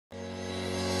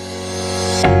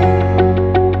Hi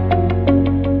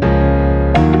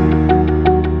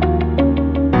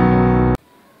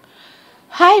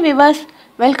viewers,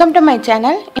 welcome to my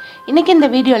channel. இன்னைக்கு இந்த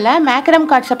வீடியோல மேக்ரம்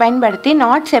கார்ட்ஸ் பயன்படுத்தி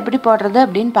நாட்ஸ் எப்படி போடுறது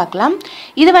அப்படினு பார்க்கலாம்.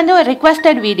 இது வந்து ஒரு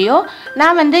ரிக்வெஸ்டட் வீடியோ.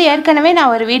 நான் ஏற்கனவே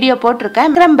ஒரு வீடியோ போட்டுருக்கேன்.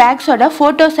 மேக்ரம் பேக்ஸோட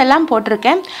போட்டோஸ் எல்லாம்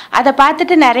போட்டுருக்கேன். அதை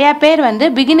பார்த்துட்டு நிறைய பேர்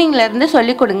பிகினிங்ல இருந்து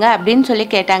சொல்லி கொடுங்க அப்படினு சொல்லி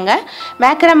கேட்டாங்க.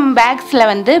 மேக்ரம் பேக்ஸ்ல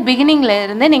பிகினிங்ல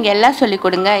இருந்து நீங்க எல்லாம் சொல்லி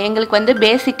கொடுங்க. எங்களுக்கு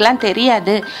பேசிக்லாம்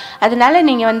தெரியாது. அதனால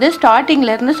நீங்க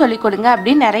ஸ்டார்டிங்ல இருந்து சொல்லி கொடுங்க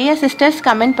அப்படி நிறைய சிஸ்டர்ஸ்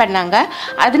கமெண்ட் பண்ணாங்க.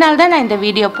 அதனால தான் நான் இந்த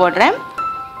வீடியோ போடுறேன்.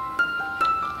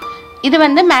 இது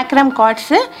மேக்ரம்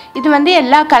கார்ட்ஸ். இது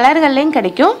எல்லா கலர்கள்லயும்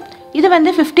கிடைக்கும். இது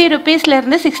 50 ரூபீஸ்ல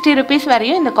இருந்து 60 ரூபீஸ்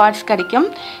வரையும் இந்த கார்ட்ஸ் கிடைக்கும்.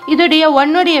 இதுடைய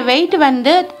ஒன்னுடைய weight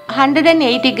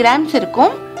 180 grams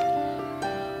இருக்கும்.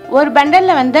 ஒரு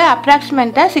பண்டல்ல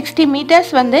அப்ராக்சிமேட்டா 60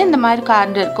 மீட்டர்ஸ் இந்த மாதிரி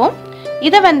கார்டு இருக்கும்.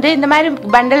 இத இந்த மாதிரி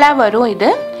பண்டலா வரும். இத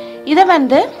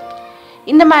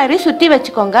இந்த மாதிரி சுத்தி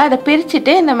வச்சுக்கோங்க. அதை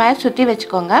பிரிச்சிட்டு இந்த மாதிரி சுத்தி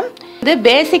வச்சுக்கோங்க. இது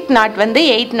பேசிக் நாட்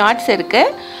 8 நாட்ஸ் இருக்கு.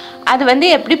 அது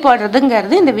எப்படி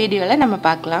போடுறதுங்கிறது இந்த வீடியோல நம்ம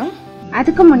பார்க்கலாம்.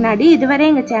 அதுக்கு முன்னாடி இதுவரை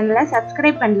எங்க சேனலை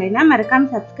சப்ஸ்கிரைப் பண்ணலைன்னா மறக்காம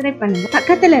சப்ஸ்கிரைப் பண்ணுங்க.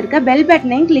 பக்கத்துல இருக்க பெல்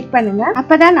பட்டனையும் கிளிக் பண்ணுங்க.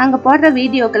 அப்பதான் நாங்க போடுற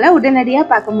வீடியோக்களை உடனடியா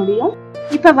பார்க்க முடியும்.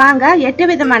 இப்ப வாங்க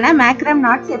 8 விதமான மேக்ரம்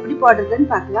நாட்ஸ் எப்படி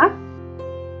போடுறதுன்னு பார்க்கலாம்.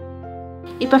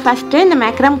 இப்போ ஃபர்ஸ்ட் இந்த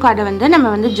மேக்ரம் கார்டை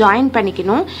நம்ம ஜாயின்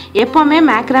பண்ணிக்கணும். எப்பவுமே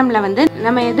மேக்ரம்ல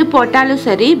நம்ம எது போட்டாலும்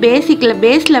சரி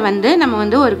பேஸ்ல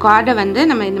நம்ம ஒரு கார்டை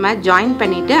நம்ம இந்த மாதிரி ஜாயின்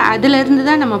பண்ணிட்டு அதுல இருந்து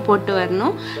தான் நம்ம போட்டு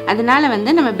வரணும்.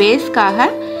 அதனால நம்ம பேஸ்க்காக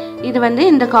இது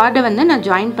இந்த கார்டை நான்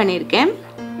ஜாயின் பண்ணியிருக்கேன்.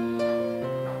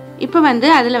 இப்போ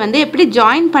அதுல எப்படி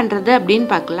ஜாயின் பண்றது அப்படின்னு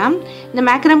பார்க்கலாம். இந்த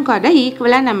மேக்ரம் கார்டை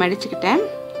ஈக்குவலா நான் மடிச்சுக்கிட்டேன்.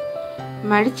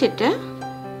 மடிச்சிட்டு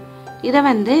இதை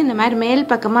இந்த மாதிரி மேல்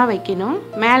பக்கமாக வைக்கணும்.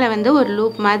 மேலே ஒரு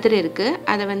லூப் மாதிரி இருக்குது.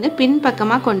 அதை பின்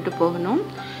பக்கமாக கொண்டு போகணும்.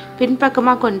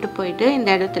 பின்பக்கமாக கொண்டு போயிட்டு இந்த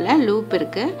இடத்துல லூப்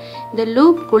இருக்குது. இந்த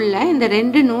லூப்புக்குள்ளே இந்த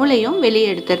 2 நூலையும்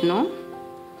வெளியே எடுத்துடணும்.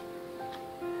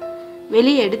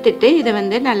 வெளியே எடுத்துட்டு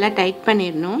இதை நல்லா டைட்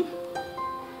பண்ணிடணும்.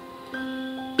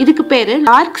 இதுக்கு பேர்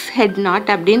லார்க்ஸ் ஹெட்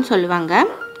நாட் அப்படின்னு சொல்லுவாங்க.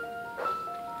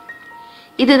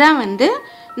 இதுதான் இந்த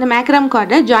மேக்ரம்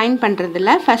கார்டை ஜாயின்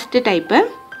பண்ணுறதுல ஃபர்ஸ்ட் டைப்பு.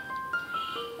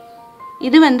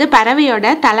 இது பறவையோட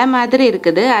தலை மாதிரி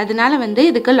இருக்குது. அதனால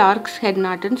இதுக்கு லார்க்ஸ் ஹெட்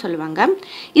நாட்னு சொல்லுவாங்க.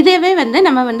 இதேவே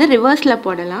நம்ம ரிவர்ஸ்ல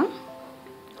போடலாம்.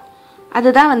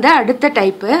 அதுதான் அடுத்த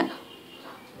டைப்பு.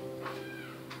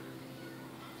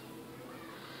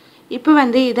 இப்போ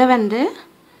இதை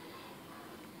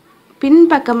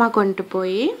பின்பக்கமாக கொண்டு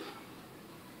போய்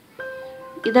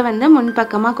இதை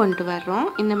முன்பக்கமாக கொண்டு வர்றோம்.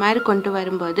 இந்த மாதிரி கொண்டு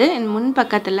வரும்போது முன்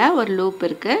பக்கத்தில் ஒரு லூப்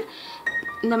இருக்குது.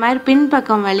 இந்த மாதிரி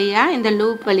பின்பக்கம் வழியா இந்த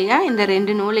லூப் வழியா இந்த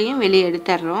 2 நூலையும் வெளியே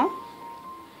எடுத்துறோம்.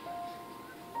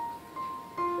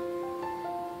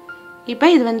 இப்போ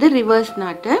இது ரிவர்ஸ்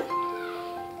நாட்.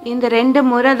 இந்த 2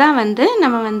 முறை தான்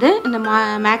நம்ம இந்த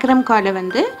மேக்ரம்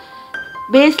கார்டை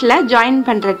பேஸ்ல ஜாயின்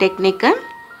பண்ற டெக்னிக்.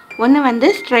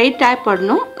 ஒன்று ஸ்ட்ரைட்டா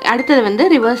போடணும்,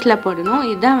 அடுத்தது ரிவர்ஸ்ல போடணும்.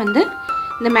 இதுதான்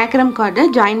இந்த மேக்ரம் கார்டை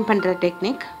ஜாயின் பண்ற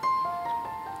டெக்னிக்.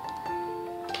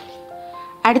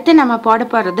 அடுத்து நம்ம போட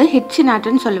போகிறது ஹிட்ச்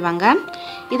நாட்டுன்னு சொல்லுவாங்க.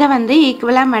 இதை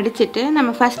ஈக்குவலாக மடிச்சுட்டு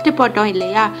நம்ம ஃபஸ்ட்டு போட்டோம்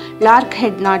இல்லையா லார்க்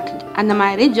ஹெட் நாட், அந்த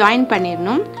மாதிரி ஜாயின்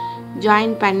பண்ணிடணும்.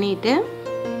 ஜாயின் பண்ணிட்டு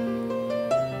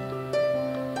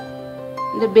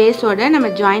இந்த பேஸோட நம்ம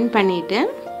ஜாயின் பண்ணிட்டு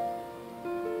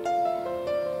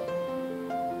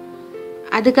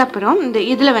அதுக்கப்புறம்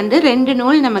இதில் 2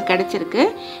 நூல் நமக்கு கிடச்சிருக்கு.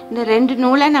 இந்த 2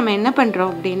 நூலை நம்ம என்ன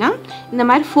பண்ணுறோம் அப்படின்னா இந்த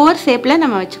மாதிரி 4 ஷேப்பில்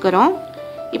நம்ம வச்சுக்கிறோம்.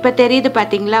 இப்போ தெரியுது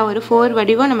பார்த்தீங்களா, ஒரு 4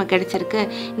 வடிவம் நமக்கு கிடச்சிருக்கு.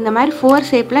 இந்த மாதிரி 4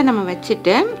 ஷேப்பில் நம்ம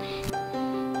வச்சுட்டு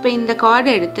இப்போ இந்த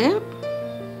கார்டை எடுத்து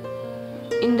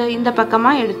இந்த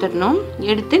பக்கமாக எடுத்துடணும்.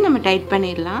 எடுத்து நம்ம டைட்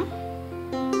பண்ணிடலாம்.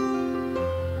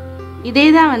 இதே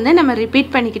தான் நம்ம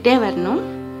ரிப்பீட் பண்ணிக்கிட்டே வரணும்.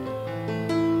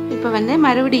 இப்போ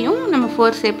மறுபடியும் நம்ம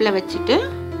 4 ஷேப்பில் வச்சுட்டு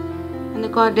அந்த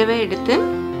கார்டவே எடுத்து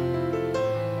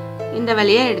இந்த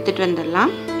வழியாக எடுத்துகிட்டு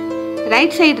வந்துடலாம்.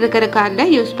 ரைட் சைடு இருக்கிற கார்டை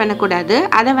யூஸ் பண்ணக்கூடாது.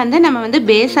 அதை நம்ம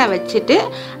பேஸாக வச்சுட்டு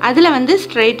அதில்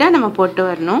ஸ்ட்ரைட்டாக நம்ம போட்டு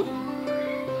வரணும்.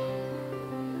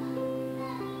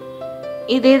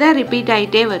 இதே தான் ரிப்பீட்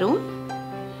ஆகிட்டே வரும்.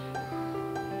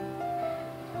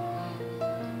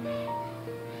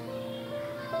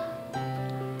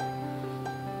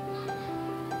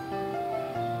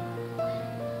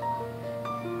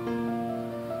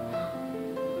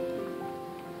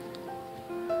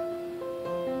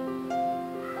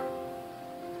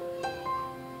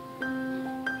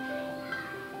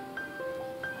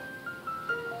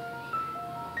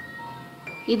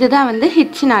 இதுதான்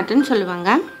ஹிட்ச் நாட்னு சொல்லுவாங்க.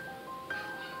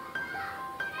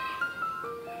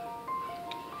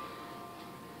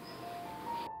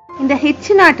 இந்த ஹிட்ச்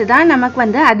நாட்டு தான் நமக்கு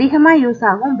வந்து அதிகமாக யூஸ்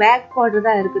ஆகும். பேக்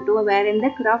போடுறதா இருக்கட்டும், வேற எந்த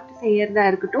கிராஃப்ட் செய்யறதா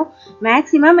இருக்கட்டும்,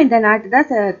 மேக்சிமம் இந்த நாட்டு தான்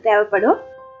தேவைப்படும்.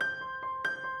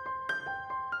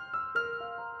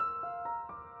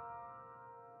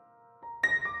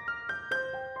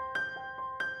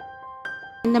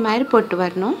 இந்த மாதிரி போட்டு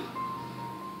வரணும்.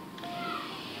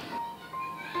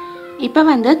 இப்போ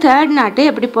வந்து தேர்ட் நாட்டு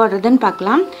எப்படி போடுறதுன்னு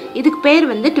பார்க்கலாம். இதுக்கு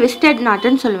பேர் வந்து ட்விஸ்டட்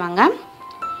நாட்டுன்னு சொல்லுவாங்க.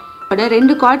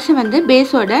 ரெண்டு கார்ட்ஸை வந்து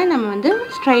பேஸோட நம்ம வந்து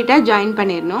ஸ்ட்ரைட்டாக ஜாயின்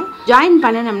பண்ணிடணும். ஜாயின்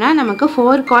பண்ணினோம்னா நமக்கு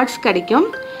 4 கார்ட்ஸ் கிடைக்கும்.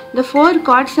 இந்த 4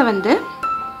 கார்ட்ஸை வந்து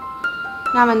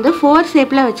நான் வந்து 4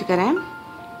 ஷேப்பில் வச்சுக்கிறேன்.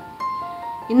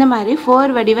 இந்த மாதிரி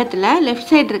 4 வடிவத்தில்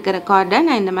லெஃப்ட் சைடு இருக்கிற கார்டை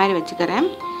நான் இந்த மாதிரி வச்சுக்கிறேன்.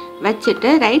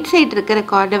 வச்சுட்டு ரைட் சைடு இருக்கிற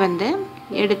கார்டை வந்து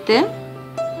எடுத்து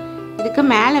இதுக்கு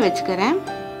மேலே வச்சுக்கிறேன்.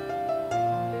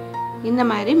 இந்த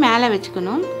மாதிரி மேலே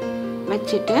வச்சுக்கணும்.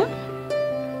 வச்சுட்டு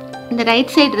இந்த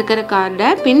ரைட் சைடு இருக்கிற கார்டை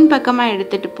பின் பக்கமாக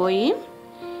எடுத்துகிட்டு போய்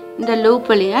இந்த லூப்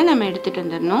வழியாக நம்ம எடுத்துகிட்டு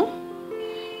வந்துடணும்.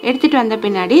 எடுத்துகிட்டு வந்த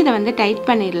பின்னாடி இதை வந்து டைட்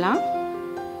பண்ணிடலாம்.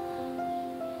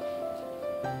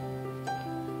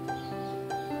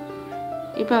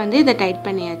 இப்போ வந்து இதை டைட்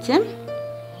பண்ணியாச்சு.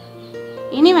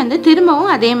 இனி வந்து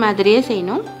திரும்பவும் அதே மாதிரியே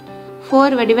செய்யணும்.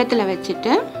 4 வடிவத்தில்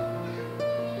வச்சுட்டு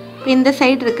இந்த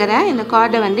சைடு இருக்கிற இந்த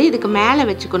கார்டை வந்து இதுக்கு மேலே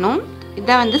வச்சுக்கணும்.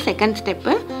 இதுதான் வந்து செகண்ட்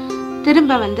ஸ்டெப்பு.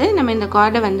 திரும்ப வந்து நம்ம இந்த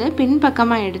கார்டை வந்து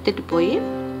பின்பக்கமாக எடுத்துகிட்டு போய்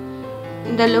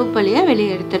இந்த லூப் வழியாக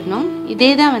வெளியே எடுத்துடணும். இதே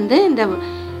தான் வந்து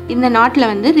இந்த நாட்டில்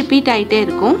வந்து ரிப்பீட் ஆகிட்டே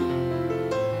இருக்கும்.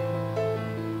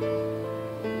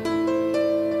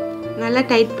 நல்லா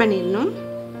டைட் பண்ணிடணும்.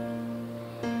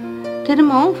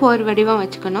 திரும்பவும் 4 வடிவம்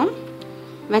வச்சுக்கணும்.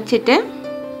 வச்சுட்டு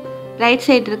ரைட்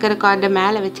சைடு இருக்கிற கார்டை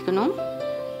மேலே வச்சுக்கணும்.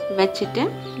 வச்சுட்டு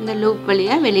இந்த லூப்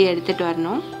வழியாக வெளியே எடுத்துகிட்டு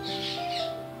வரணும்.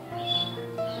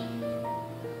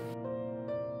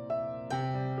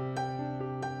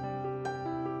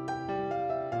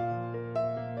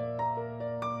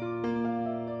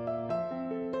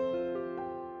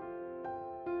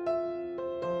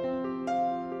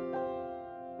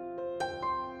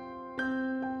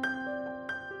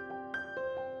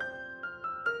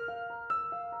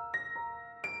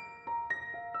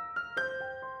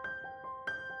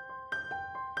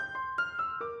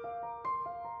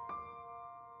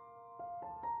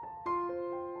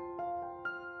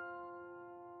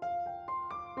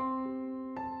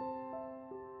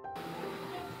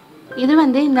 இது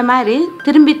வந்து இந்த மாதிரி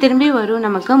திரும்பி திரும்பி வரும்.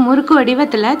 நமக்கு முறுக்கு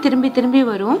வடிவத்தில் திரும்பி திரும்பி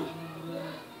வரும்.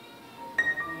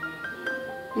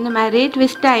 இந்த மாதிரி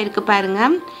ட்விஸ்ட் ஆகிருக்கு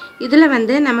பாருங்கள். இதில்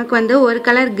வந்து நமக்கு வந்து ஒரு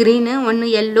கலர் க்ரீனு, ஒன்று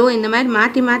எல்லோ, இந்த மாதிரி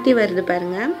மாற்றி மாற்றி வருது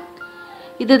பாருங்கள்.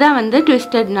 இதுதான் வந்து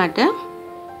ட்விஸ்டட் நாட்டு.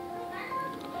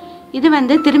 இது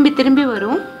வந்து திரும்பி திரும்பி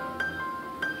வரும்.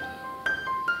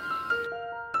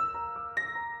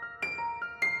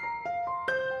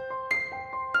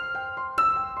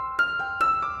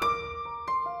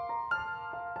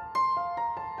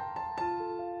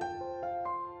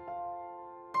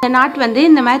 இந்த நாட் வந்து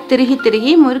இந்த மாதிரி திருகி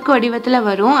திருகி முறுக்கு வடிவத்தில்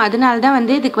வரும். அதனால தான்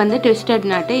வந்து இதுக்கு வந்து ட்விஸ்டட்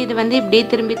நாட்டு. இது வந்து இப்படியே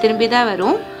திரும்பி திரும்பி தான்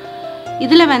வரும்.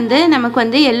 இதில் வந்து நமக்கு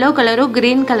வந்து எல்லோ கலரும்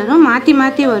க்ரீன் கலரும் மாற்றி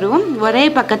மாற்றி வரும். ஒரே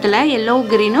பக்கத்தில் எல்லோ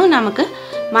க்ரீனும் நமக்கு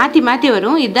மாற்றி மாற்றி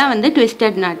வரும். இதுதான் வந்து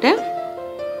ட்விஸ்டட் நாட்டு.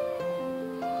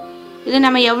 இது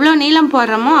நம்ம எவ்வளோ நீளம்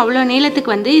போடுறோமோ அவ்வளோ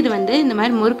நீளத்துக்கு வந்து இது வந்து இந்த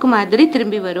மாதிரி முறுக்கு மாதிரி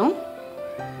திரும்பி வரும்.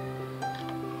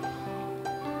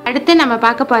 அடுத்து நம்ம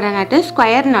பார்க்க போகிற நாட்டு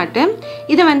ஸ்கொயர் நாட்டு.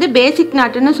 இது வந்து பேசிக்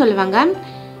நாட்டுன்னு சொல்லுவாங்க.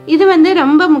 இது வந்து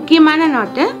ரொம்ப முக்கியமான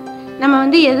நாட்டு. நம்ம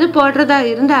வந்து எது போடுறதா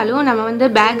இருந்தாலும், நம்ம வந்து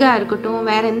பேக்காக இருக்கட்டும்,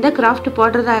 வேறு எந்த கிராஃப்ட்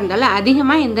போடுறதா இருந்தாலும்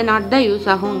அதிகமாக இந்த நாட்டு தான் யூஸ்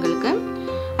ஆகும் உங்களுக்கு.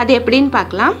 அது எப்படின்னு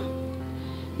பார்க்கலாம்.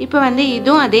 இப்போ வந்து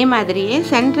இதுவும் அதே மாதிரியே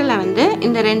சென்டரில் வந்து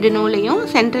இந்த 2 நூலையும்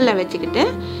சென்டரில் வச்சுக்கிட்டு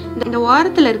இந்த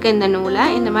ஓரத்தில் இருக்க இந்த நூலை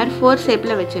இந்த மாதிரி 4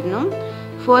 ஷேப்பில் வச்சிடணும்.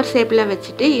 4 ஷேப்பில்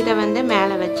வச்சுட்டு இதை வந்து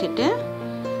மேலே வச்சுட்டு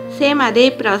சேம் அதே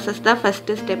ப்ராசஸ் தான்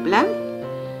ஃபஸ்ட்டு ஸ்டெப்பில்.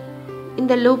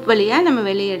 இந்த லூப் வழியாக நம்ம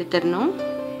வெளியே எடுத்துடணும்.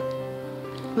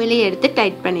 வெளியே எடுத்து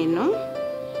டைட் பண்ணிடணும்.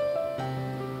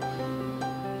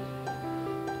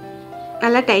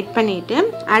 நல்லா டைட் பண்ணிவிட்டு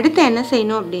அடுத்து என்ன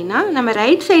செய்யணும் அப்படின்னா, நம்ம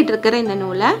ரைட் சைடு இருக்கிற இந்த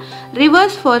நூலை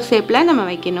ரிவர்ஸ் 4 ஷேப்பில் நம்ம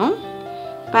வைக்கணும்.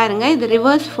 பாருங்கள், இது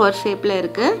ரிவர்ஸ் 4 ஷேப்பில்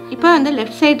இருக்குது. இப்போ வந்து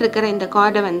லெஃப்ட் சைடு இருக்கிற இந்த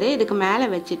கார்டை வந்து இதுக்கு மேலே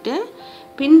வச்சுட்டு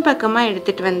பின்பக்கமாக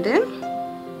எடுத்துகிட்டு வந்து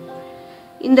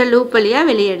இந்த லூப் வழியாக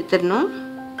வெளியே எடுத்துடணும்.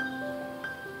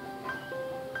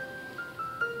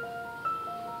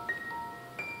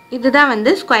 இதுதான்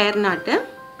வந்து ஸ்கொயர் நாட்டு.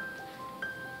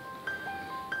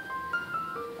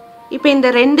 இப்போ இந்த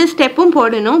 2 ஸ்டெப்பும்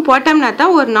போடணும். போட்டோம்னா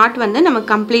தான் ஒரு நாட் வந்து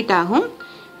நமக்கு கம்ப்ளீட் ஆகும்.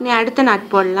 இனி அடுத்த நாட்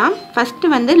போடலாம்.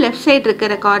 ஃபஸ்ட்டு வந்து லெஃப்ட் சைடு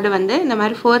இருக்கிற கார்டை வந்து இந்த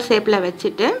மாதிரி 4 ஷேப்பில்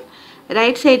வச்சுட்டு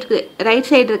ரைட்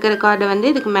சைடு இருக்கிற கார்டை வந்து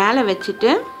இதுக்கு மேலே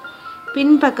வச்சுட்டு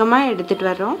பின்பக்கமாக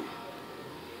எடுத்துகிட்டு வரோம்.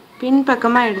 பின்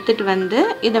பக்கமாக எடுத்துகிட்டு வந்து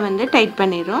இதை வந்து டைட்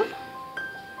பண்ணிடும்.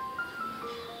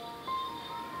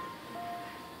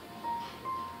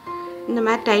 இந்த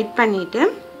மாதிரி டைட் பண்ணிவிட்டு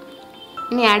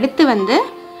இனி அடுத்து வந்து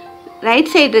ரைட்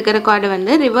சைடு இருக்கிற கார்டை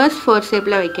வந்து ரிவர்ஸ் 4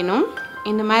 ஷேப்பில் வைக்கணும்.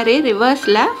 இந்த மாதிரி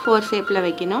ரிவர்ஸில் 4 ஷேப்பில்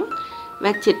வைக்கணும்.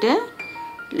 வச்சுட்டு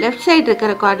லெஃப்ட் சைடு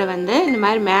இருக்கிற கார்டை வந்து இந்த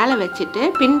மாதிரி மேலே வச்சுட்டு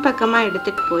பின் பக்கமாக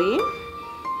எடுத்துகிட்டு போய்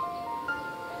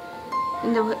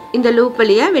இந்த லூப்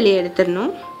வழியாக வெளியே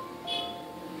எடுத்துடணும்.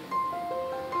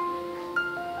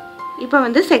 இப்போ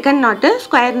வந்து செகண்ட் நாட்டு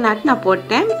ஸ்கொயர் நாட் நான்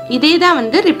போட்டேன். இதே தான்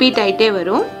வந்து ரிப்பீட் ஆகிட்டே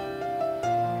வரும்.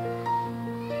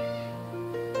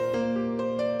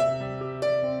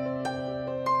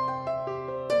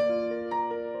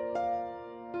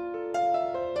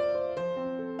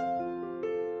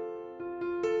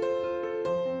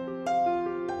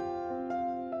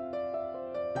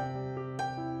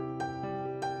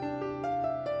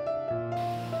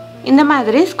 இந்த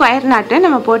மாதிரி ஸ்கொயர் நாட்டை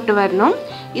நம்ம போட்டு வரணும்.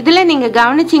 இதில் நீங்கள்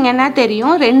கவனிச்சிங்கன்னா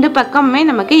தெரியும், 2 பக்கமுமே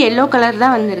நமக்கு எல்லோ கலர்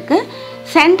தான் வந்திருக்கு.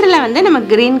 சென்டரில் வந்து நமக்கு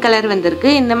க்ரீன் கலர் வந்திருக்கு.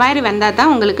 இந்த மாதிரி வந்தால்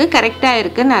தான் உங்களுக்கு கரெக்டாக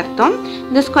இருக்குதுன்னு அர்த்தம்.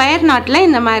 இந்த ஸ்கொயர் நாட்டில்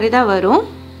இந்த மாதிரி தான் வரும்.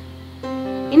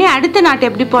 இனி அடுத்த நாட்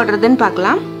எப்படி போடுறதுன்னு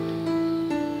பார்க்கலாம்.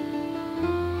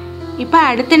 இப்போ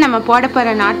அடுத்து நம்ம போட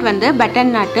போகிற நாட் வந்து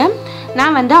பட்டன் நாட்டு.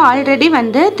 நான் வந்து ஆல்ரெடி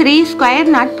வந்து 3 ஸ்கொயர்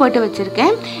நாட் போட்டு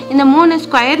வச்சுருக்கேன். இந்த 3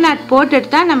 ஸ்கொயர் நாட் போட்டுட்டு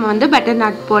தான் நம்ம வந்து பட்டன்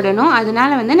நாட் போடணும்.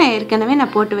 அதனால் வந்து நான் ஏற்கனவே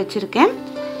போட்டு வச்சுருக்கேன்.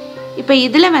 இப்போ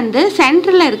இதில் வந்து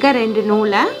சென்டரில் இருக்க 2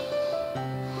 நூலை,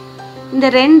 இந்த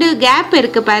 2 கேப்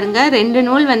இருக்குது பாருங்கள், 2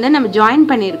 நூல் வந்து நம்ம ஜாயின்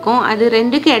பண்ணியிருக்கோம். அது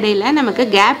 2க்கு இடையில நமக்கு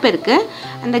கேப் இருக்குது.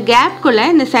 அந்த கேப்புக்குள்ளே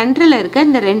இந்த சென்டரில் இருக்க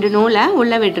இந்த 2 நூலை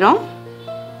உள்ளே விடுறோம்.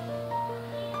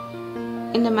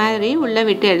 இந்த மாதிரி உள்ளே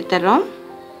விட்டு எடுத்துடுறோம்.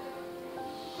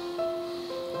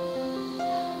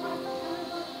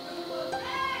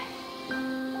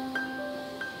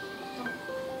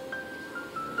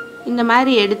 இந்த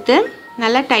மாதிரி எடுத்து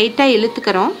நல்லா டைட்டாக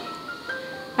இழுத்துக்கிறோம்.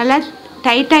 நல்லா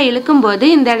டைட்டாக இழுக்கும்போது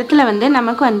இந்த இடத்துல வந்து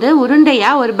நமக்கு வந்து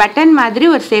உருண்டையாக ஒரு பட்டன் மாதிரி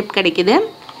ஒரு ஷேப் கிடைக்குது.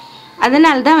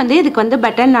 அதனால தான் வந்து இதுக்கு வந்து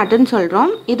பட்டன் நாட்டுன்னு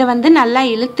சொல்கிறோம். இதை வந்து நல்லா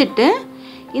இழுத்துட்டு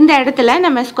இந்த இடத்துல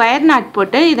நம்ம ஸ்கொயர் நாட்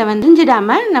போட்டு இதை வந்து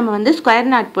செஞ்சிடாமல் நம்ம வந்து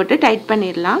ஸ்கொயர் நாட் போட்டு டைட்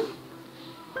பண்ணிடலாம்.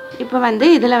 இப்போ வந்து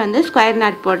இதில் வந்து ஸ்கொயர்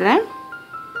நாட் போடுறேன்.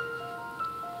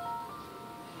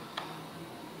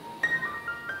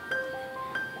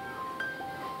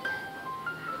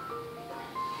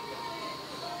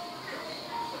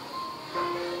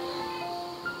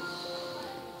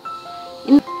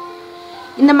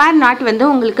 இந்த மாதிரி நாட் வந்து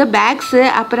உங்களுக்கு பேக்ஸு,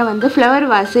 அப்புறம் வந்து ஃப்ளவர்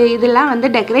வாஸு, இதெல்லாம் வந்து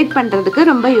டெக்கரேட் பண்ணுறதுக்கு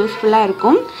ரொம்ப யூஸ்ஃபுல்லாக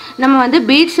இருக்கும். நம்ம வந்து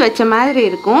பீட்ஸ் வச்ச மாதிரி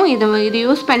இருக்கும். இது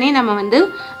யூஸ் பண்ணி நம்ம வந்து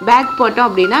பேக் போட்டோம்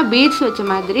அப்படின்னா பீட்ஸ் வச்ச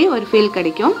மாதிரி ஒரு ஃபீல்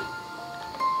கிடைக்கும்.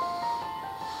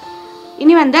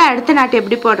 இனி வந்து அடுத்த நாட்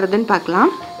எப்படி போடுறதுன்னு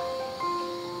பார்க்கலாம்.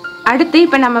 அடுத்து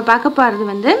இப்போ நம்ம பார்க்க போகிறது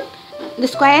வந்து இந்த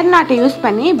ஸ்கொயர் நாட்டை யூஸ்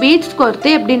பண்ணி பீட்ஸ்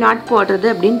கோர்த்து எப்படி நாட் போடுறது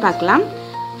அப்படின்னு பார்க்கலாம்.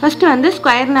 ஃபஸ்ட்டு வந்து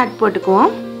ஸ்கொயர் நாட்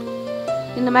போட்டுக்குவோம்.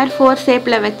 இந்த மாதிரி 4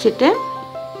 ஷேப்பில் வச்சுட்டு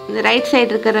இந்த ரைட் சைடு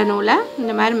இருக்கிற நூலை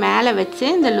இந்த மாதிரி மேலே வச்சு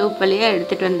இந்த லூப் வழியாக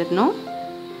எடுத்துகிட்டு வந்துடணும்.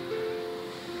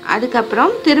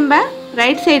 அதுக்கப்புறம் திரும்ப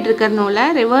ரைட் சைடு இருக்கிற நூலை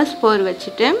ரிவர்ஸ் 4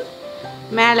 வச்சுட்டு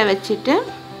மேலே வச்சுட்டு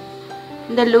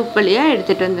இந்த லூப் வழியாக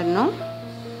எடுத்துகிட்டு வந்துடணும்.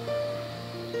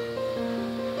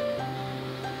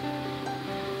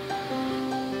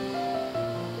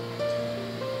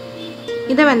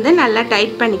 இதை வந்து நல்லா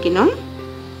டைட் பண்ணிக்கணும்.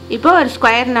 இப்போ ஒரு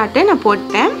ஸ்கொயர் நாட்டு நான்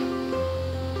போட்டேன்.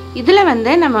 இதில்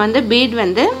வந்து நம்ம வந்து பீட்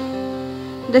வந்து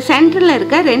இந்த சென்டரில்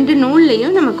இருக்க 2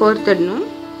 நூல்லையும் நம்ம கோர்த்துடணும்.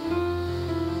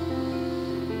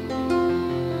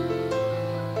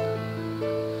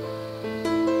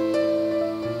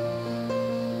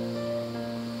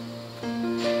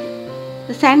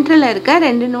 சென்டரில் இருக்க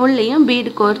 2 நூல்லையும்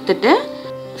பீடு கோர்த்துட்டு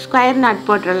ஸ்கொயர் நாட்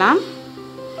போட்டுடலாம்.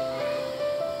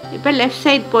 இப்போ லெஃப்ட்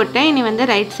சைடு போட்டேன். இனி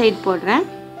வந்து ரைட் சைடு போடுறேன்.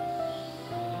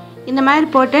 இந்த மாதிரி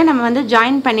போட்டு நம்ம வந்து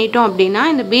ஜாயின் பண்ணிட்டோம் அப்படின்னா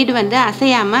இந்த பீடு வந்து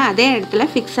அசையாமல் அதே இடத்துல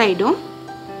ஃபிக்ஸ் ஆகிடும்.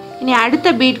 இனி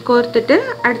அடுத்த பீட் கோர்த்துட்டு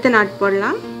அடுத்த நாட்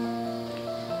போடலாம்.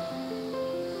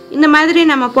 இந்த மாதிரி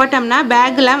நம்ம போட்டோம்னா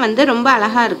பேக்லாம் வந்து ரொம்ப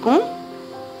அழகாக இருக்கும்.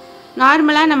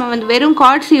 நார்மலாக நம்ம வந்து வெறும்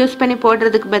கார்ட்ஸ் யூஸ் பண்ணி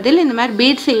போடுறதுக்கு பதில் இந்த மாதிரி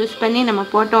பீட்ஸை யூஸ் பண்ணி நம்ம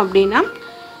போட்டோம் அப்படின்னா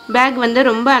பேக் வந்து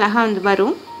ரொம்ப அழகாக வந்து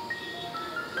வரும்.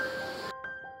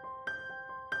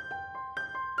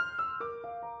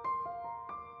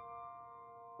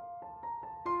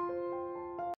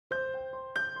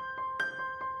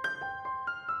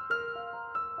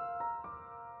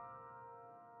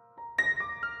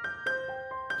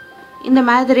 இந்த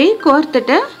மாதிரி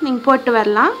கோர்த்துட்டு நீங்கள் போட்டு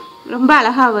வரலாம். ரொம்ப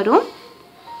அழகாக வரும்.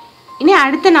 இனி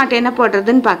அடுத்த நாட் என்ன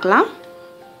போடுறதுன்னு பார்க்கலாம்.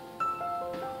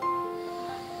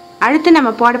 அடுத்து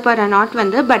நம்ம போட போகிற நாட்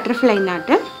வந்து பட்டர்ஃப்ளை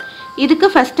நாட்டு. இதுக்கு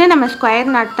ஃபஸ்ட்டு நம்ம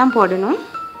ஸ்கொயர் நாட் தான் போடணும்.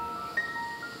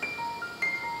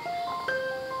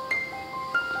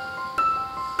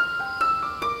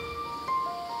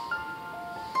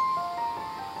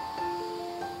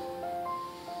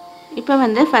 இப்போ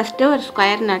வந்து ஃபஸ்ட்டு ஒரு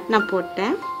ஸ்கொயர் நாட் நான்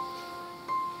போட்டேன்.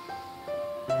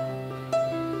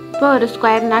 இப்போ ஒரு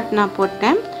ஸ்கொயர் நாட் நான்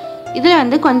போட்டேன். இதில்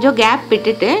வந்து கொஞ்சம் கேப்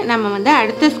விட்டுட்டு நம்ம வந்து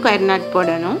அடுத்த ஸ்கொயர் நாட்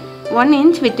போடணும். 1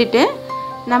 இன்ச் விட்டுட்டு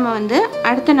நம்ம வந்து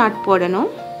அடுத்த நாட் போடணும்.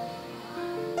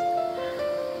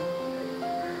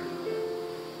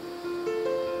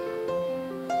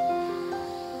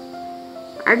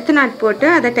 அடுத்த நாட் போட்டு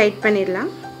அதை டைட்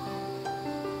பண்ணிடலாம்.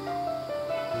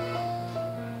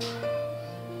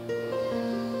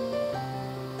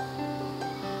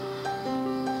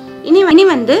 இனி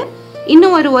வந்து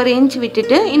இன்னும் ஒரு 1 இன்ச்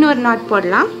விட்டுட்டு இன்னொரு நாட்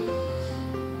போடலாம்.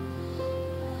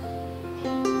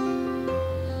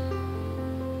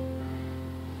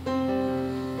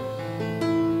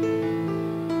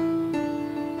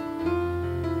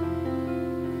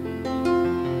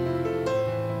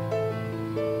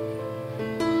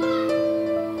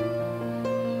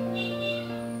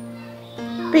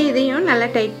 இப்போ இதையும் நல்லா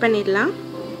டைட் பண்ணிடலாம்.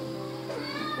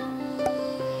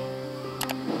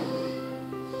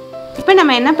 இப்போ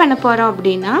நம்ம என்ன பண்ண போகிறோம்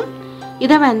அப்படின்னா,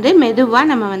 இதை வந்து மெதுவாக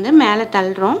நம்ம வந்து மேலே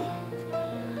தள்ளுறோம்.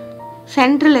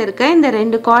 சென்டரில் இருக்க இந்த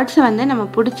 2 கார்ட்ஸை வந்து நம்ம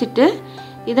பிடிச்சிட்டு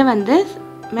இதை வந்து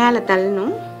மேலே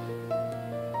தள்ளணும்.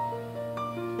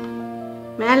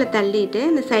 மேலே தள்ளிட்டு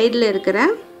இந்த சைடில் இருக்கிற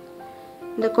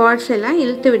இந்த கார்ட்ஸ் எல்லாம்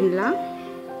இழுத்து விடலாம்.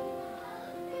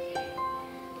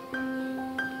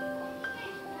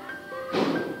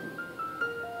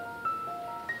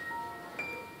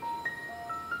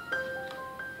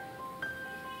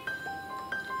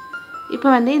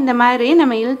 இப்போ வந்து இந்த மாதிரி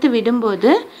நம்ம இழுத்து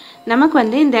விடும்போது நமக்கு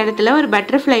வந்து இந்த இடத்துல ஒரு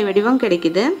பட்டர்ஃப்ளை வடிவம்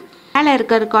கிடைக்குது. மேலே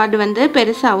இருக்கிற கார்டு வந்து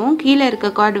பெருசாகவும் கீழே இருக்க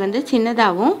கார்டு வந்து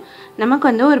சின்னதாகவும் நமக்கு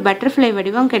வந்து ஒரு பட்டர்ஃப்ளை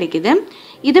வடிவம் கிடைக்குது.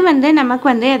 இது வந்து நமக்கு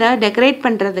வந்து ஏதாவது டெக்கரேட்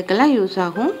பண்ணுறதுக்கெல்லாம் யூஸ்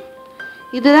ஆகும்.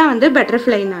 இதுதான் வந்து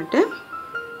பட்டர்ஃப்ளை நாட்டு.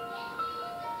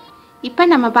 இப்போ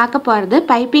நம்ம பார்க்க போகிறது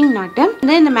பைப்பிங் நாட்டு.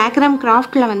 இந்த மேக்ரம்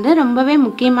கிராஃப்டில் வந்து ரொம்பவே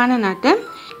முக்கியமான நாட்டு.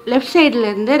 லெஃப்ட்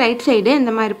சைட்லேருந்து ரைட் சைடு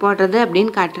இந்த மாதிரி போடுறது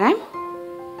அப்படின்னு காட்டுறேன்.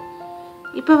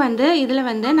 இப்போ வந்து இதில்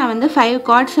வந்து நான் வந்து 5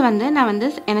 கார்ட்ஸ் வந்து நான் வந்து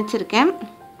இணைச்சிருக்கேன்.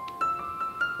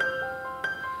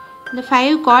 இந்த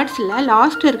 5 கார்ட்ஸில்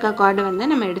லாஸ்ட் இருக்க கார்டு வந்து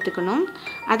நம்ம எடுத்துக்கணும்.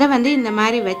 அதை வந்து இந்த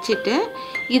மாதிரி வச்சுட்டு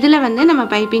இதில் வந்து நம்ம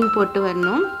பைப்பிங் போட்டு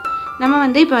வரணும். நம்ம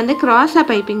வந்து இப்போ வந்து க்ராஸாக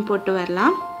பைப்பிங் போட்டு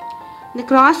வரலாம். இந்த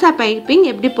க்ராஸாக பைப்பிங்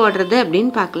எப்படி போடுறது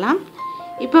அப்படின்னு பார்க்கலாம்.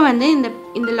 இப்போ வந்து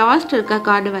இந்த லாஸ்ட் இருக்க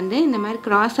கார்டு வந்து இந்த மாதிரி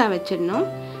க்ராஸாக வச்சிடணும்.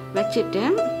 வச்சுட்டு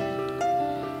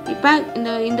இப்போ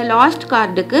இந்த லாஸ்ட்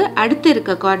கார்டுக்கு அடுத்து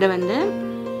இருக்க கார்டை வந்து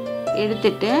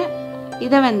எடுத்துட்டு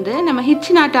இதை வந்து நம்ம ஹிட்ச்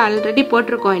நாட்டு ஆல்ரெடி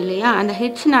போட்டிருக்கோம் இல்லையா, அந்த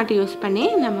ஹிட்ச் நாட்டு யூஸ் பண்ணி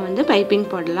நம்ம வந்து பைப்பிங்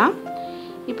போடலாம்.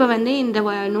 இப்போ வந்து இந்த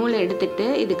நூலை எடுத்துட்டு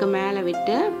இதுக்கு மேலே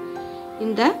விட்டு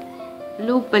இந்த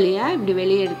லூப் வழியாக இப்படி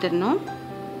வெளியே எடுத்துடணும்.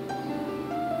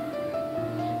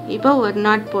 இப்போ ஒரு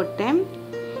நாட் போட்டேன்.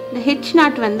 இந்த ஹிட்ச்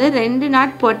நாட் வந்து 2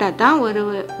 நாட் போட்டால் தான்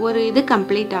ஒரு இது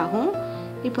கம்ப்ளீட் ஆகும்.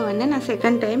 இப்போ வந்து நான்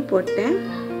செகண்ட் டைம் போட்டேன்.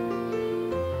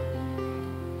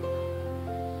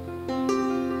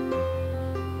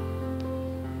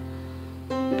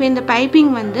 இப்போ இந்த பைப்பிங்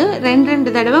வந்து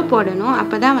 2 தடவை போடணும்.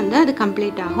 அப்போ தான் வந்து அது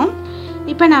கம்ப்ளீட் ஆகும்.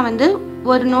 இப்போ நான் வந்து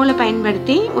ஒரு நூலை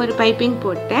பயன்படுத்தி ஒரு பைப்பிங்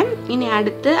போட்டேன். இனி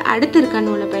அடுத்து இருக்க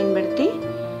நூலை பயன்படுத்தி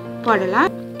போடலாம்.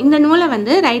 இந்த நூலை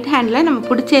வந்து ரைட் ஹேண்டில் நம்ம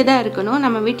பிடிச்சே தான் இருக்கணும்.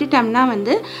 நம்ம விட்டுட்டோம்னா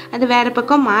வந்து அது வேறு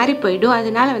பக்கம் மாறி போயிடும்.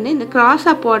 அதனால வந்து இந்த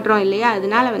க்ராஸாக போடுறோம் இல்லையா,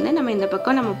 அதனால வந்து நம்ம இந்த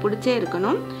பக்கம் நம்ம பிடிச்சே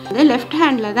இருக்கணும். அது லெஃப்ட்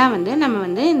ஹேண்டில் தான் வந்து நம்ம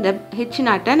வந்து இந்த ஹிட்ச்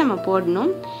நாட்டை நம்ம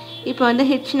போடணும். இப்போ வந்து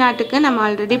ஹிட்ச் நாட்டுக்கு நம்ம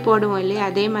ஆல்ரெடி போடுவோம் இல்லையா,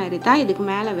 அதே மாதிரி தான் இதுக்கு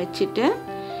மேலே வச்சுட்டு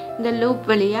இந்த லூப்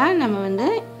வழியாக நம்ம வந்து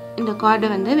இந்த கார்டை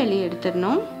வந்து வெளியே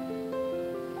எடுத்துடணும்.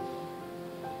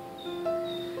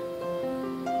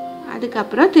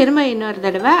 அதுக்கப்புறம் திரும்ப இன்னொரு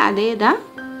தடவை அதே தான்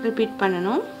ரிப்பீட்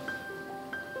பண்ணணும்.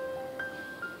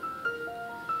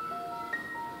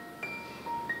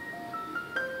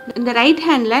 இந்த ரைட்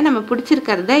ஹேண்டில் நம்ம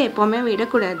பிடிச்சிருக்கிறத எப்போவுமே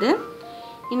விடக்கூடாது.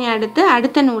 இனி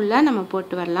அடுத்த நூலில் நம்ம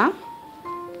போட்டு வரலாம்.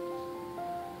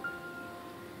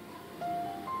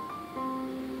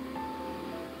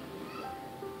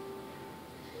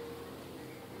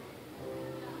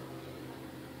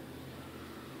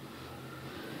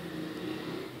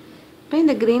 இப்போ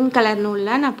இந்த க்ரீன் கலர்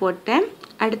நூலில் நான் போட்டேன்.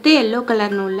 அடுத்து எல்லோ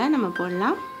கலர் நூலில் நம்ம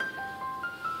போடலாம்.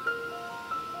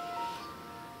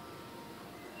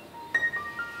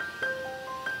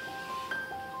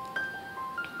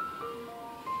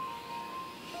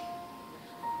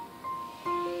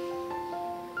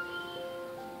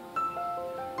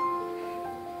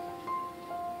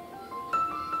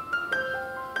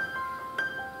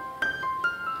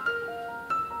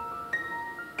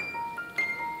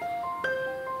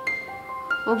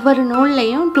 ஒவ்வொரு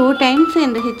நூல்லையும் 2 டைம்ஸ்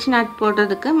இந்த ஹிட்ச் நாட்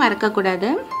போடுறதுக்கு மறக்கக்கூடாது.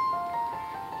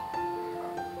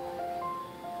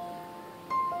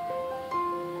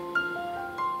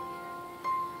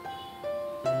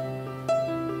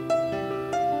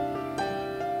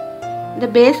 இந்த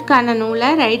பேஸ்க்கான நூலை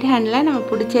ரைட் ஹேண்டில் நம்ம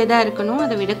பிடிச்சே தான் இருக்கணும்,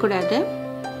 அதை விடக்கூடாது.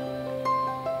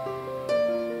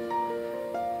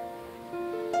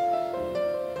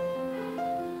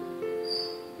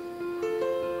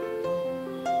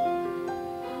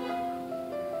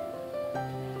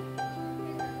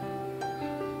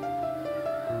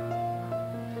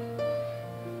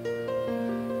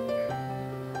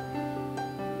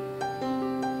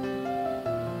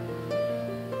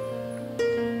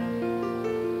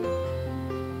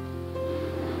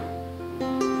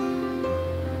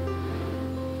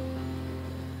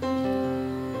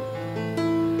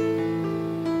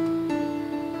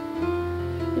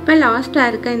 இப்போ லாஸ்ட்டாக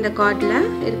இருக்க இந்த கார்டில்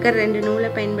இருக்கிற 2 நூலை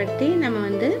பயன்படுத்தி நம்ம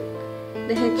வந்து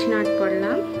இந்த ஹெச் நாட்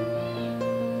போடலாம்.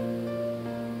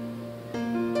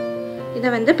 இதை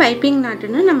வந்து பைப்பிங்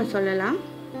நாட்டுன்னு நம்ம சொல்லலாம்.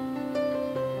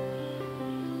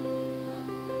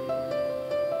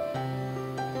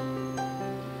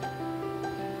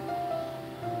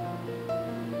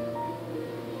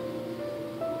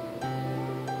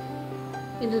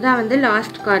 இதுதான் வந்து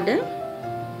லாஸ்ட் கார்டு.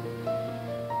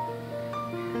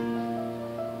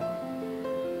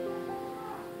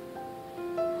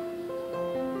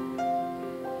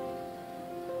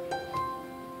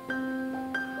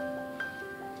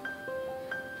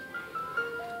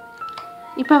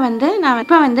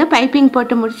 இப்போ வந்து பைப்பிங்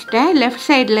போட்டு முடிச்சிட்டேன். லெஃப்ட்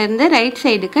சைட்லேருந்து ரைட்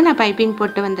சைடுக்கு நான் பைப்பிங்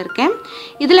போட்டு வந்திருக்கேன்.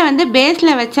 இதில் வந்து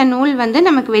பேஸில் வச்ச நூல் வந்து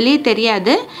நமக்கு வெளியே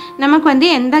தெரியாது. நமக்கு வந்து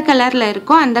எந்த கலரில்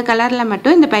இருக்கோ அந்த கலரில்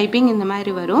மட்டும் இந்த பைப்பிங் இந்த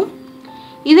மாதிரி வரும்.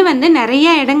 இது வந்து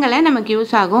நிறைய இடங்களை நமக்கு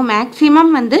யூஸ் ஆகும்.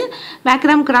 மேக்ஸிமம் வந்து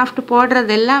மேக்ரம் கிராஃப்ட்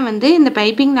போடுறதெல்லாம் வந்து இந்த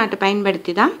பைப்பிங் நாட்டை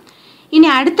பயன்படுத்தி தான். இனி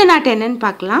அடுத்த நாட்டு என்னன்னு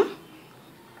பார்க்கலாம்.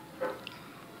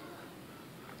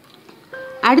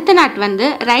 அடுத்த நாட் வந்து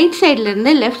ரைட்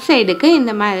சைட்லேருந்து லெஃப்ட் சைடுக்கு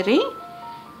இந்த மாதிரி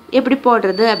எப்படி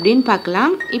போடுறது அப்படின்னு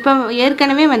பார்க்கலாம். இப்போ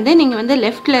ஏற்கனவே வந்து நீங்கள் வந்து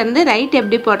லெஃப்ட்லேருந்து ரைட்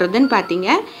எப்படி போடுறதுன்னு பார்த்தீங்க.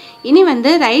 இனி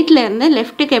வந்து ரைட்லேருந்து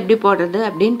லெஃப்ட்டுக்கு எப்படி போடுறது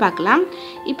அப்படின்னு பார்க்கலாம்.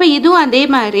 இப்போ இதுவும் அதே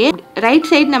மாதிரி ரைட்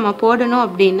சைடு நம்ம போடணும்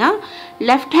அப்படின்னா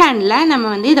லெஃப்ட் ஹேண்டில் நம்ம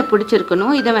வந்து இதை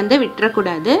பிடிச்சிருக்கணும். இதை வந்து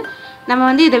விட்டுறக்கூடாது. நம்ம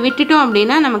வந்து இதை விட்டுட்டோம்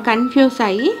அப்படின்னா நம்ம கன்ஃபியூஸ்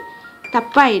ஆகி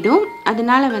தப்பாயிடும்.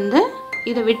 அதனால வந்து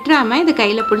இதை விட்டுறாமல் இதை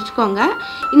கையில் பிடிச்சிக்கோங்க.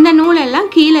 இந்த நூலெல்லாம்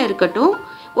கீழே இருக்கட்டும்.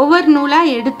 ஒவ்வொரு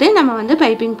நூலாக எடுத்து நம்ம வந்து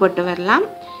பைப்பிங் போட்டு வரலாம்.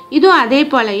 இதுவும் அதே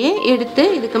போலயே எடுத்து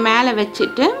இதுக்கு மேலே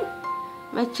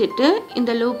வச்சுட்டு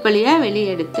இந்த லூப் வழியாக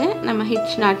வெளியே எடுத்து நம்ம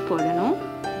ஹிட்ச் நாட் போடணும்.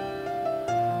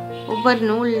 ஒவ்வொரு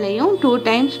நூல்லையும் 2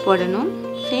 டைம்ஸ் போடணும்.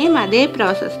 சேம் அதே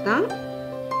ப்ராசஸ் தான்.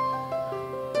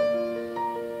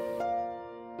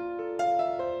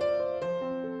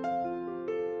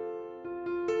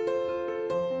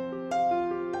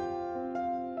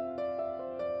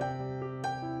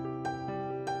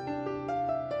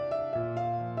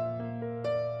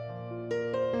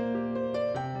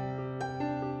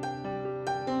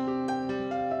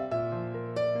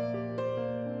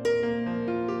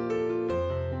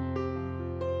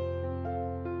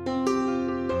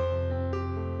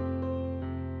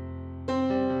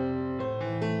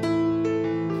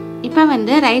 இப்போ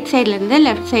வந்து ரைட் சைட்லேருந்து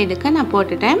லெஃப்ட் சைடுக்கு நான்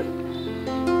போட்டுட்டேன்.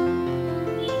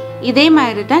 இதே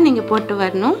மாதிரி தான் நீங்கள் போட்டு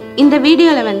வரணும். இந்த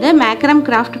வீடியோவில் வந்து மேக்ரம்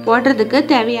கிராஃப்ட் போடுறதுக்கு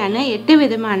தேவையான 8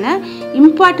 விதமான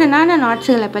இம்பார்ட்டண்டான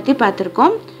நாட்ஸுகளை பற்றி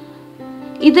பார்த்துருக்கோம்.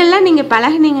 இதெல்லாம் நீங்கள்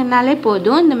பழகினீங்கன்னாலே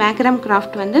போதும். இந்த மேக்ரம்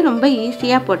கிராஃப்ட் வந்து ரொம்ப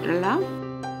ஈஸியாக போட்டுடலாம்.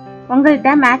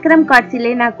 உங்கள்கிட்ட மேக்ரம் கார்ட்ஸ்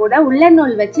இல்லைன்னா கூட உள்ள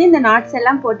நூல் வச்சு இந்த நாட்ஸ்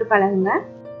எல்லாம் போட்டு பழகுங்க.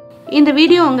 இந்த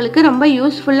வீடியோ உங்களுக்கு ரொம்ப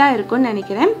யூஸ்ஃபுல்லாக இருக்கும்னு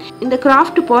நினைக்கிறேன். இந்த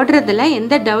கிராஃப்ட் போடுறதுல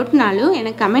எந்த டவுட்னாலும்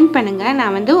எனக்கு கமெண்ட் பண்ணுங்கள்.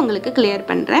 நான் வந்து உங்களுக்கு கிளியர்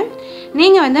பண்ணுறேன்.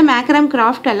 நீங்கள் வந்து மேக்ரம்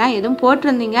கிராஃப்ட் எல்லாம் எதுவும்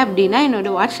போட்டிருந்தீங்க அப்படின்னா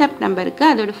என்னோடய வாட்ஸ்அப் நம்பருக்கு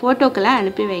அதோடய ஃபோட்டோக்கெல்லாம்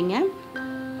அனுப்பி வைங்க.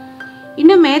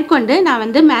 இன்னும் மேற்கொண்டு நான்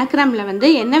வந்து மேக்ரமில் வந்து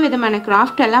என்ன விதமான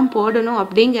கிராஃப்ட் எல்லாம் போடணும்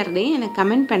அப்படிங்கிறதையும் எனக்கு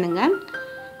கமெண்ட் பண்ணுங்கள்.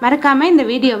 மறக்காமல் இந்த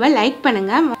வீடியோவை லைக்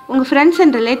பண்ணுங்கள். உங்கள் ஃப்ரெண்ட்ஸ்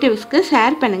அண்ட் ரிலேட்டிவ்ஸ்க்கு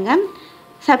ஷேர் பண்ணுங்கள்.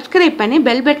 சப்ஸ்கிரைப் பண்ணி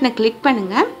பெல் பட்டனை கிளிக்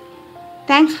பண்ணுங்கள்.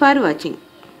 Thanks for watching.